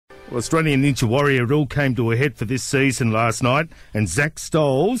Well, Australian Ninja Warrior, it all came to a head for this season last night, and Zach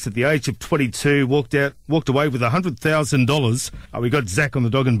Stoles, at the age of 22, walked away with $100,000. We got Zach on the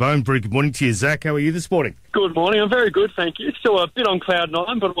Dog and Bone Brew. Good morning to you, Zach. How are you this morning? Good morning. I'm very good, thank you. Still a bit on cloud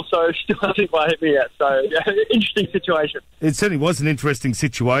nine, but also still hasn't quite hit me yet. So, yeah, interesting situation. It certainly was an interesting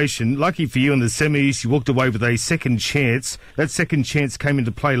situation. Lucky for you in the semis, you walked away with a second chance. That second chance came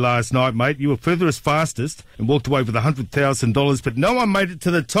into play last night, mate. You were furthest fastest and walked away with $100,000, but no one made it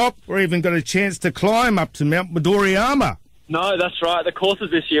to the top or even got a chance to climb up to Mount Midoriyama. No, that's right. The courses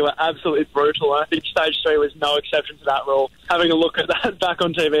this year were absolutely brutal, and I think Stage 3 was no exception to that rule. Having a look at that back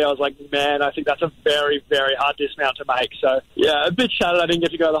on TV, I was like, man, I think that's a very, very hard dismount to make. So, yeah, a bit shattered I didn't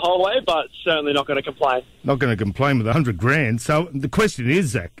get to go the whole way, but certainly not going to complain. Not going to complain with $100,000. So the question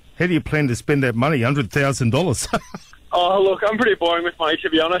is, Zach, how do you plan to spend that money, $100,000? Oh, look, I'm pretty boring with money, to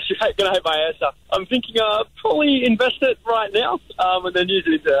be honest. You're going to hate my answer. I'm thinking probably invest it right now and then use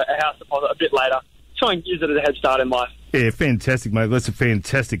it as a house deposit a bit later. Try and use it as a head start in life. Yeah, fantastic, mate. That's a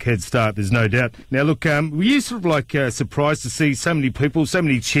fantastic head start, there's no doubt. Now, look, were you sort of like surprised to see so many people, so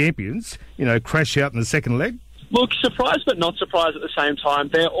many champions, crash out in the second leg? Look, surprised but not surprised at the same time.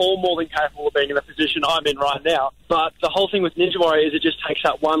 They're all more than capable of being in the position I'm in right now. But the whole thing with Ninja Warrior is it just takes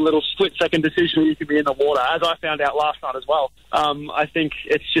that one little split-second decision you can be in the water, as I found out last night as well. I think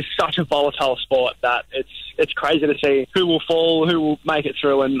it's just such a volatile sport that it's crazy to see who will fall, who will make it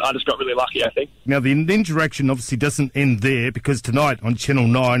through, and I just got really lucky, I think. Now, the Ninja action obviously doesn't end there, because tonight on Channel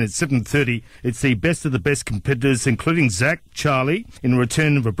 9 at 7:30, it's the best of the best competitors, including Zach, Charlie, in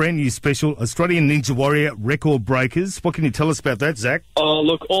return of a brand new special, Australian Ninja Warrior Record Breakers. What can you tell us about that, Zach? Oh,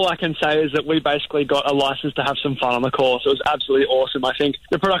 look, all I can say is that we basically got a license to have some fun on the course. It was absolutely awesome. I think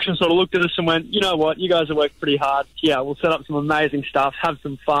the production sort of looked at us and went, you know what, you guys have worked pretty hard. Yeah, we'll set up some amazing stuff, have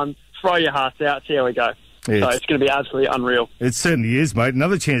some fun, throw your hearts out, see how we go. So it's going to be absolutely unreal. It certainly is, mate.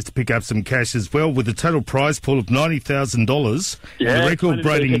 Another chance to pick up some cash as well, with a total prize pool of $90,000. Yeah, the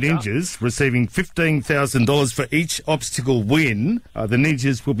record-breaking Ninjas receiving $15,000 for each obstacle win. The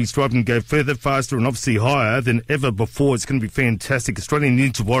Ninjas will be striving to go further, faster, and obviously higher than ever before. It's going to be fantastic. Australian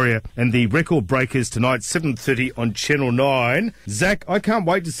Ninja Warrior and the Record Breakers tonight, 7:30 on Channel 9. Zach, I can't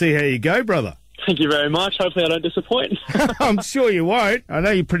wait to see how you go, brother. Thank you very much. Hopefully I don't disappoint. I'm sure you won't. I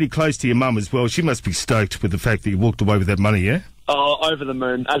know you're pretty close to your mum as well. She must be stoked with the fact that you walked away with that money, yeah? Oh, over the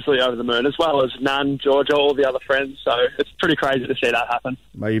moon. Absolutely over the moon. As well as Nan, Georgia, all the other friends. So it's pretty crazy to see that happen.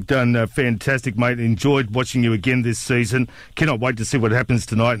 Mate, you've done fantastic, mate. Enjoyed watching you again this season. Cannot wait to see what happens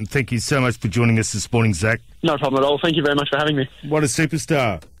tonight. And thank you so much for joining us this morning, Zach. No problem at all. Thank you very much for having me. What a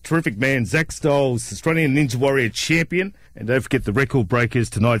superstar. Terrific man. Zach Stoles, Australian Ninja Warrior champion. And don't forget the Record Breakers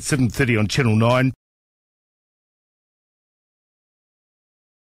tonight, 7:30 on Channel 9.